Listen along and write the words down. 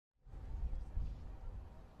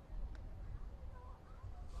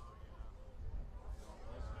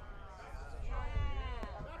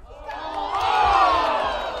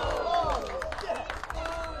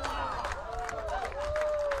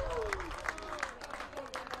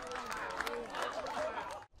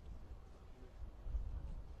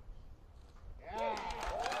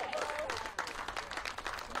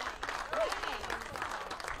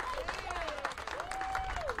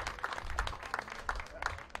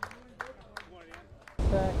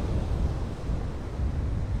Respect.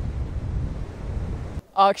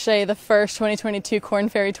 Akshay, the first 2022 Korn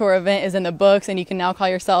Ferry Tour event is in the books, and you can now call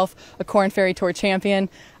yourself a Korn Ferry Tour champion.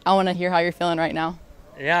 I want to hear how you're feeling right now.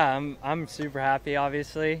 Yeah, I'm super happy,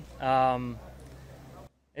 obviously.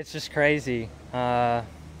 It's just crazy. I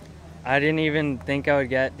didn't even think I would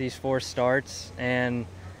get these 4 starts, and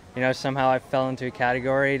somehow I fell into a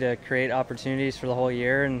category to create opportunities for the whole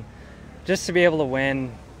year, and just to be able to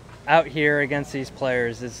win out here against these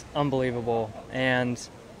players is unbelievable. And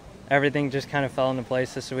everything just kind of fell into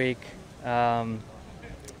place this week. My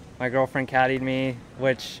girlfriend caddied me,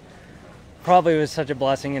 which probably was such a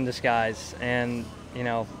blessing in disguise. And,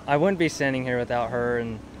 I wouldn't be standing here without her,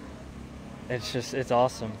 and it's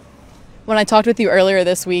awesome. When I talked with you earlier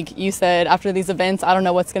this week, you said after these events, I don't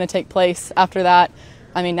know what's going to take place after that.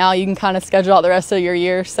 I mean, now you can kind of schedule out the rest of your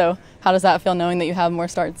year. So how does that feel knowing that you have more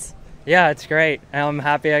starts? Yeah, it's great. I'm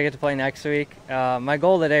happy I get to play next week. My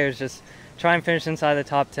goal today was just try and finish inside the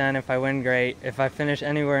top 10. If I win, great. If I finish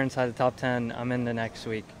anywhere inside the top 10, I'm in the next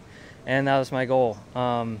week. And that was my goal.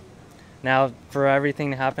 Now, for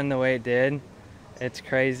everything to happen the way it did, it's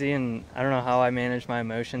crazy, and I don't know how I managed my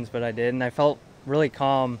emotions, but I did, and I felt really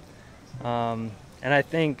calm. And I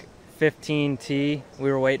think 15T,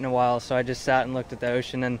 we were waiting a while, so I just sat and looked at the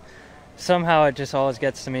ocean, and somehow it just always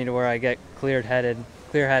gets to me to where I get clear-headed,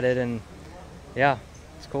 and yeah,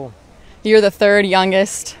 it's cool. You're the 3rd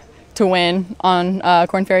youngest to win on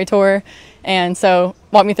Korn Ferry Tour, and so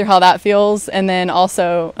walk me through how that feels, and then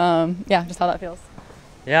also, just how that feels.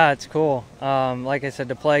 Yeah, it's cool. Like I said,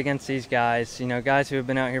 to play against these guys, guys who have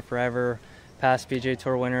been out here forever, past PGA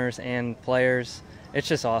Tour winners and players, it's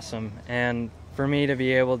just awesome. And for me to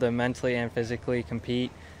be able to mentally and physically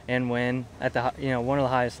compete and win at the one of the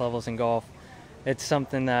highest levels in golf, it's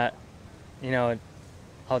something that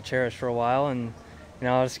I'll cherish for a while, and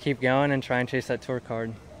I'll just keep going and try and chase that tour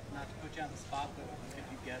card. Not to put you on the spot, but could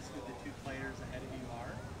you guess who the 2 players ahead of you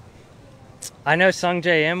are? I know Sung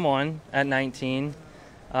J M won at 19.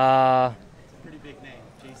 It's a pretty big name,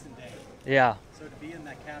 Jason Day. Yeah. So to be in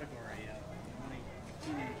that category of 20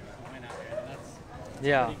 teenagers who went out there, that's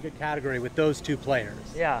a pretty good category with those 2 players.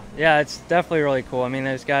 Yeah, it's definitely really cool. I mean,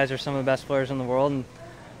 those guys are some of the best players in the world, and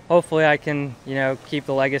hopefully I can, keep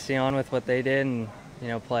the legacy on with what they did and,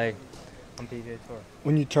 play on PGA Tour.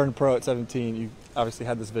 When you turned pro at 17, you obviously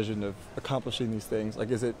had this vision of accomplishing these things. Like,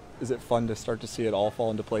 is it fun to start to see it all fall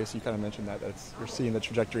into place? You kind of mentioned that you're seeing the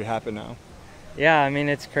trajectory happen now. Yeah, I mean,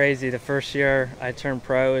 it's crazy. The first year I turned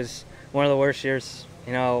pro is one of the worst years,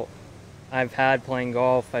 I've had playing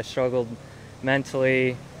golf. I struggled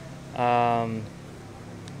mentally. I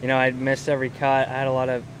missed every cut. I had a lot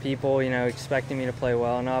of people, expecting me to play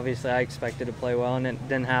well, and obviously I expected to play well, and it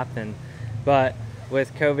didn't happen. But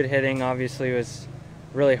with COVID hitting, obviously it was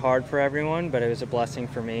really hard for everyone, but it was a blessing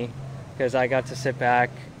for me because I got to sit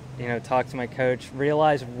back, talk to my coach,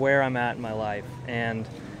 realize where I'm at in my life. And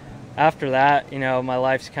after that, my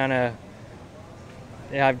life's kind of,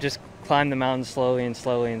 I've just climbed the mountain slowly and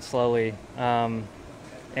slowly and slowly.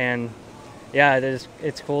 And yeah,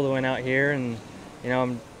 it's cool to win out here, and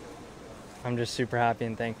I'm just super happy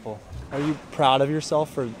and thankful. Are you proud of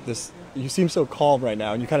yourself for this? You seem so calm right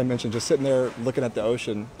now, and you kind of mentioned just sitting there looking at the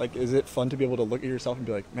ocean. Like, is it fun to be able to look at yourself and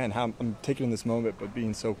be like, man, I'm taking in this moment, but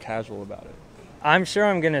being so casual about it? I'm sure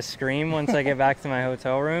I'm gonna scream once I get back to my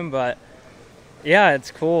hotel room, but yeah,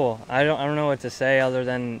 it's cool. I don't know what to say other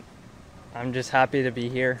than I'm just happy to be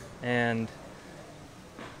here, and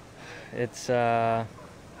it's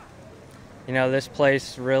this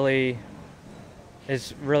place really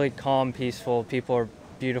is really calm, peaceful. People are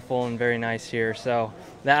beautiful and very nice here. So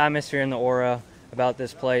the atmosphere and the aura about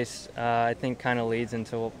this place, I think, kind of leads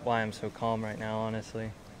into why I'm so calm right now,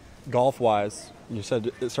 honestly. Golf-wise, you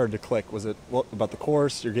said it started to click. Was it about the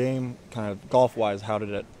course, your game, kind of golf-wise? How did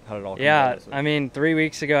it all come Yeah, together? I mean, 3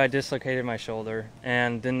 weeks ago I dislocated my shoulder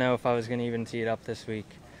and didn't know if I was going to even tee it up this week.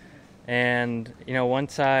 And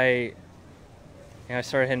once I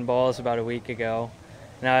started hitting balls about a week ago.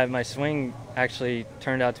 Now my swing actually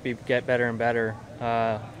turned out to get better and better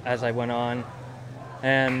as I went on.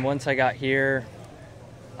 And once I got here,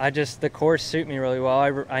 the course suited me really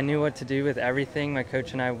well. I knew what to do with everything. My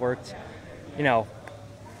coach and I worked,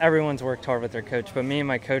 everyone's worked hard with their coach, but me and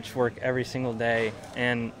my coach work every single day.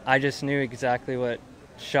 And I just knew exactly what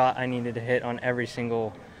shot I needed to hit on every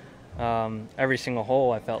single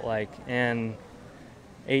hole, I felt like. And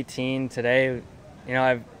 18 today,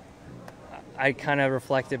 I kind of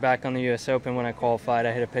reflected back on the U.S. Open when I qualified.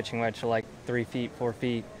 I hit a pitching wedge to like 3 feet, 4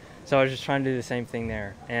 feet. So I was just trying to do the same thing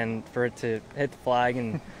there. And for it to hit the flag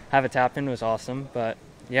and have it tap in was awesome. But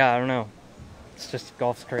yeah, I don't know. It's just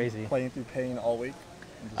golf's crazy. Playing through pain all week?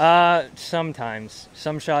 Sometimes.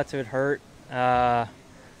 Some shots would hurt. I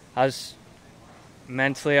was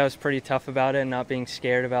pretty tough about it and not being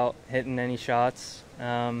scared about hitting any shots.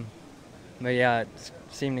 But yeah, it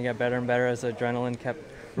seemed to get better and better as the adrenaline kept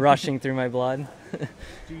rushing through my blood.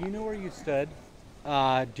 Do you know where you stood?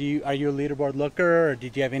 Are you a leaderboard looker, or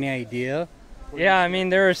did you have any idea? Yeah, I mean,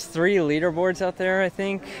 there was 3 leaderboards out there, I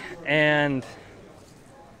think, and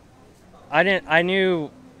I knew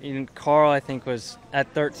Carl, I think, was at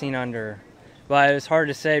 13 under, but it was hard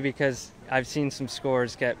to say because I've seen some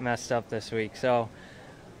scores get messed up this week. So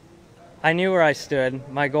I knew where I stood.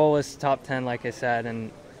 My goal was top 10, like I said,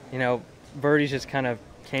 and birdies just kind of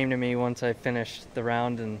came to me once I finished the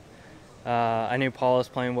round, and I knew Paul was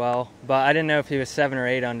playing well, but I didn't know if he was 7 or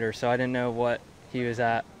 8 under, so I didn't know what he was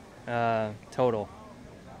at total.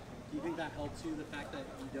 Do you think that helps you, the fact that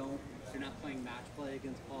you're not playing match play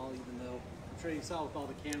against Paul, even though I'm sure you saw with all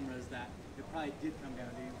the cameras that it probably did come down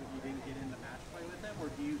to you, but you didn't get into match play with him, or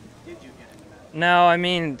did you get into that? No, I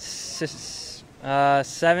mean,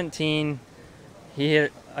 17, he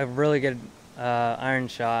hit a really good iron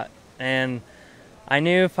shot, and I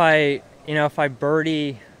knew if I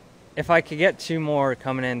birdie, if I could get 2 more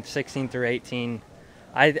coming in 16 through 18,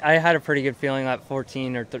 I had a pretty good feeling that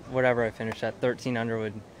 14 or whatever I finished at 13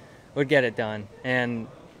 under would get it done. And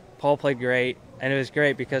Paul played great, and it was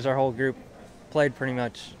great because our whole group played pretty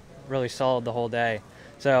much really solid the whole day.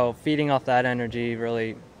 So feeding off that energy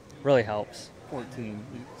really helps. 14,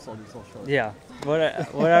 you sold yourself short. Yeah,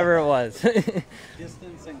 whatever it was.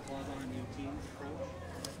 Distance and club on your team's approach?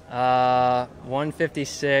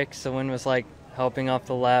 156. The wind was like helping off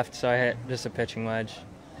the left, so I hit just a pitching wedge.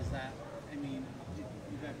 Is that, I mean, you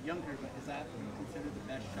have younger, but is that considered the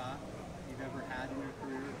best shot you've ever had in your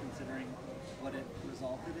career, considering what it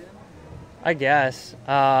resulted in? I guess. If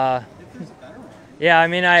there's a better one. Yeah, I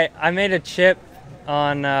mean, I made a chip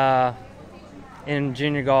on in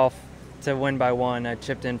junior golf to win by 1. I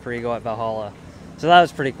chipped in for eagle at Valhalla, so that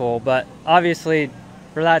was pretty cool. But obviously,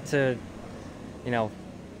 for that to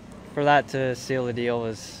seal the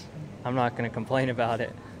deal I'm not going to complain about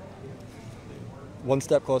it. One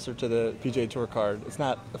step closer to the PGA Tour card. It's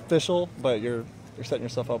not official, but you're setting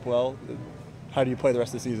yourself up well. How do you play the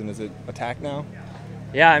rest of the season? Is it attack now?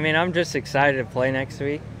 Yeah, I mean, I'm just excited to play next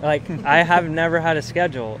week. Like, I have never had a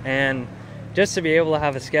schedule, and just to be able to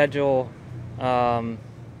have a schedule, and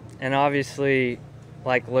obviously,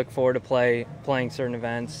 like, look forward to playing certain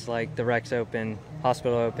events like the Rex Open,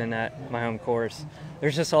 Hospital Open at my home course.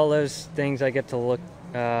 There's just all those things I get to look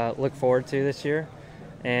forward to this year,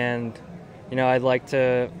 and I'd like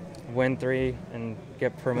to win 3 and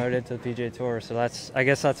get promoted to the PGA Tour. So I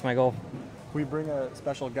guess that's my goal. Can we bring a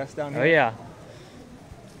special guest down here? Oh yeah.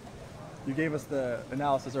 You gave us the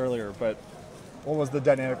analysis earlier, but what was the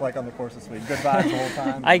dynamic like on the course this week? Good vibes the whole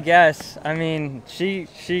time? I guess. I mean, she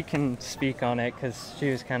can speak on it because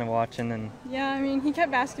she was kind of watching. And yeah, I mean, he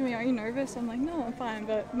kept asking me, "Are you nervous?" I'm like, "No, I'm fine."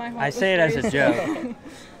 But my heart. I say it as a joke.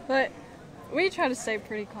 But we try to stay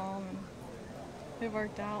pretty calm, and it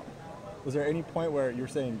worked out. Was there any point where you were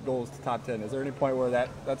saying goals to top 10? Is there any point where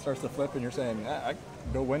that starts to flip and you're saying, I can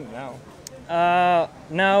go win it now?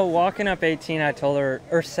 No, walking up 18, I told her,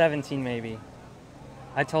 or 17 maybe.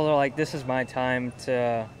 I told her, like, this is my time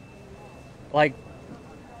to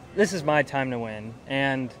win.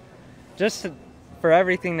 And just for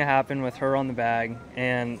everything to happen with her on the bag,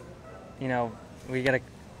 and, we get a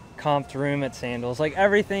comped room at Sandals, like,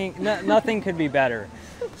 everything, nothing could be better.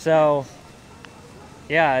 So,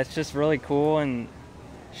 yeah, it's just really cool, and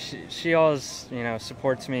she always,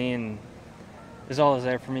 supports me and is always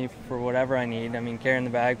there for me for whatever I need. I mean, carrying the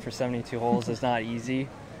bag for 72 holes is not easy,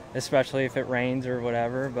 especially if it rains or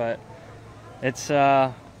whatever, but it's,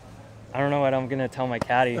 I don't know what I'm going to tell my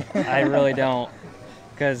caddy. I really don't,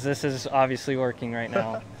 because this is obviously working right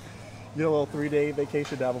now. You get a little 3-day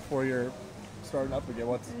vacation now before you're starting up again.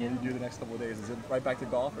 What do you do the next couple of days? Is it right back to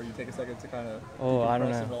golf, or you take a second to kind of I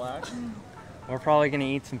don't know. and relax? We're probably going to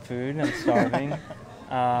eat some food. I'm starving.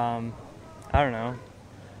 I don't know.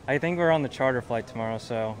 I think we're on the charter flight tomorrow,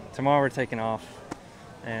 so tomorrow we're taking off,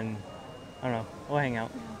 and I don't know, we'll hang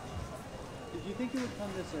out. Did you think it would come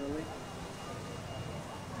this early?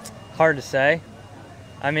 Hard to say.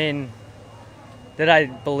 I mean, did I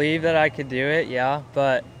believe that I could do it? Yeah,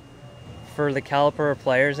 but for the caliber of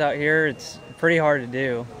players out here, it's pretty hard to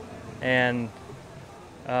do, and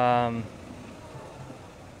yeah,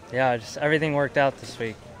 just everything worked out this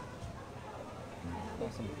week.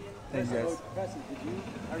 Awesome. Thanks, guys. Preston, did you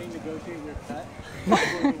already negotiate your cut for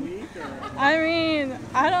the week? Or? I mean,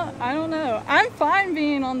 I don't know. I'm fine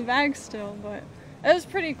being on the bag still, but it was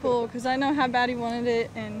pretty cool because I know how bad he wanted it,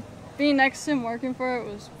 and being next to him, working for it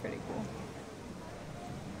was pretty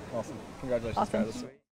cool. Awesome. Congratulations, Awesome. Travis.